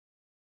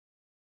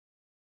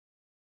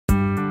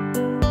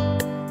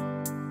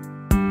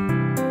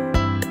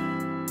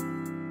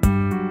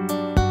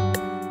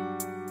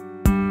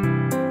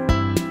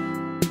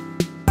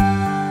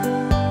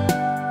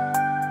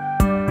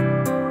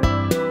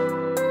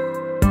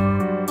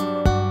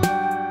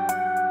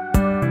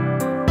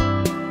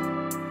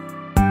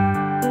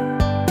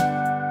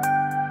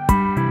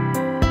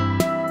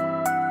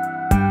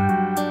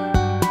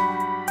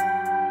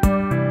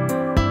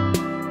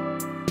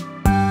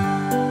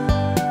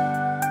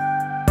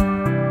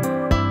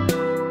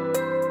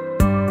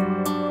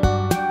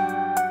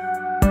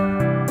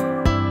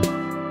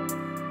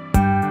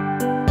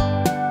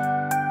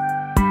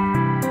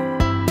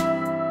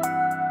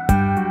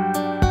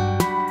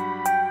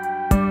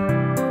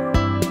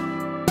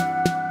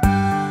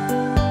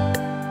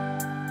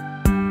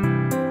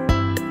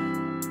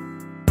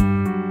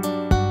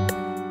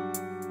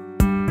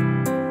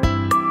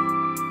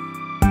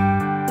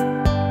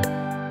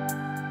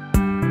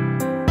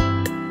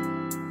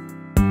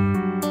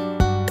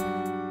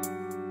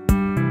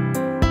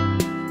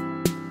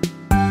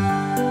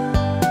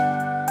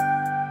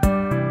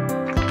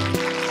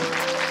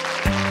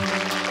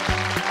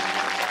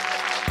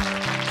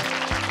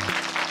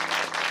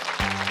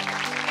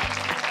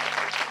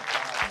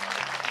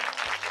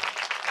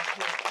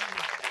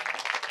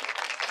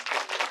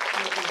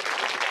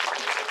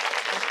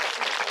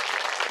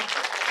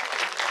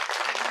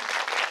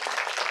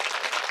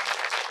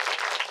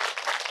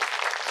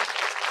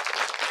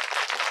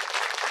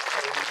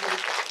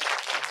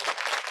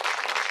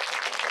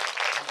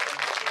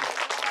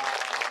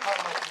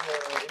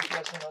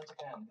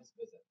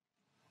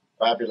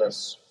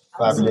Fabulous,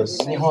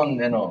 fabulous. 日本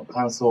での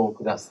感想を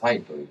くださ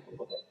いという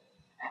ことで。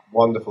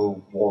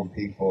Wonderful, warm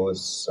people.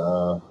 It's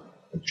a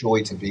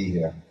joy to be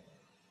here.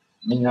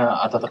 みん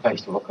な温かい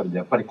人ばかりで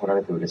やっぱり来ら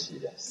れて嬉しい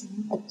です。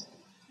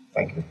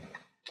Thank you.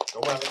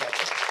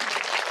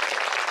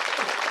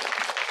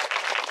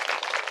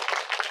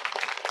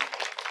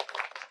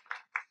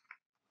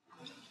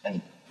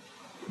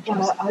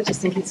 Well, I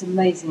just think it's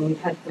amazing.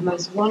 We've had the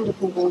most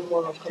wonderful warm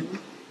welcome.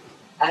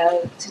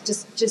 To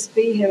just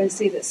be here and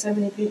see that so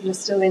many people are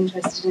still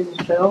interested in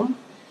the film.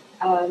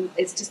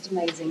 It's just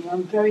amazing.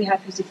 I'm very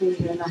happy to be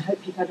here, and I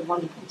hope you've had a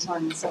wonderful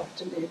time this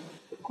afternoon.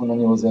 こんな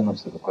に大勢の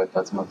人がこうや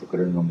って集まってく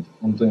れるのも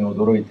本当に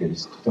驚いている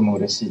し、とても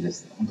嬉しいで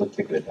す。本当に来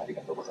てくれてあり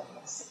がとうござい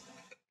ます。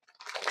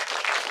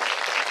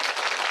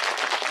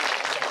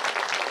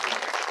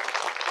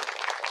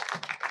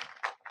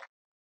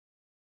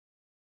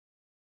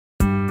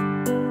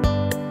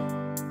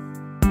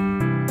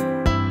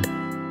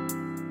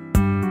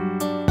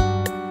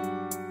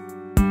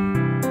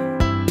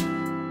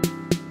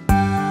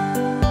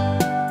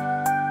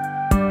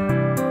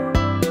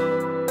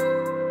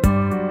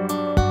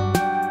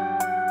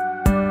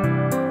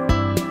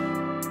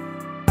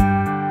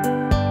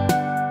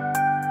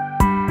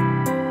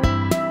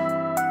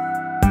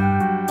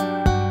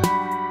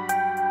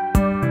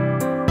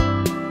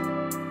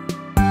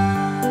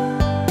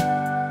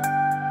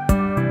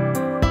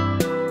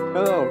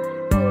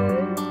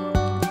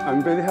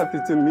I'm very happy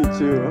to meet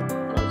you.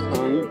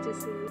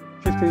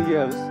 15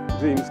 years,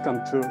 dreams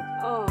come true.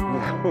 Oh.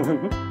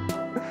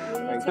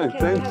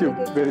 Thank you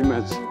very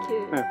much. Thank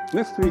you.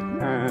 Next week,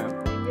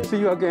 see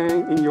you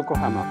again in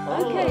Yokohama.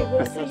 Okay,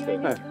 we'll see you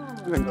in Yokohama.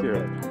 Thank you.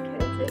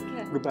 Okay, take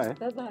care. Goodbye.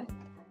 Bye-bye.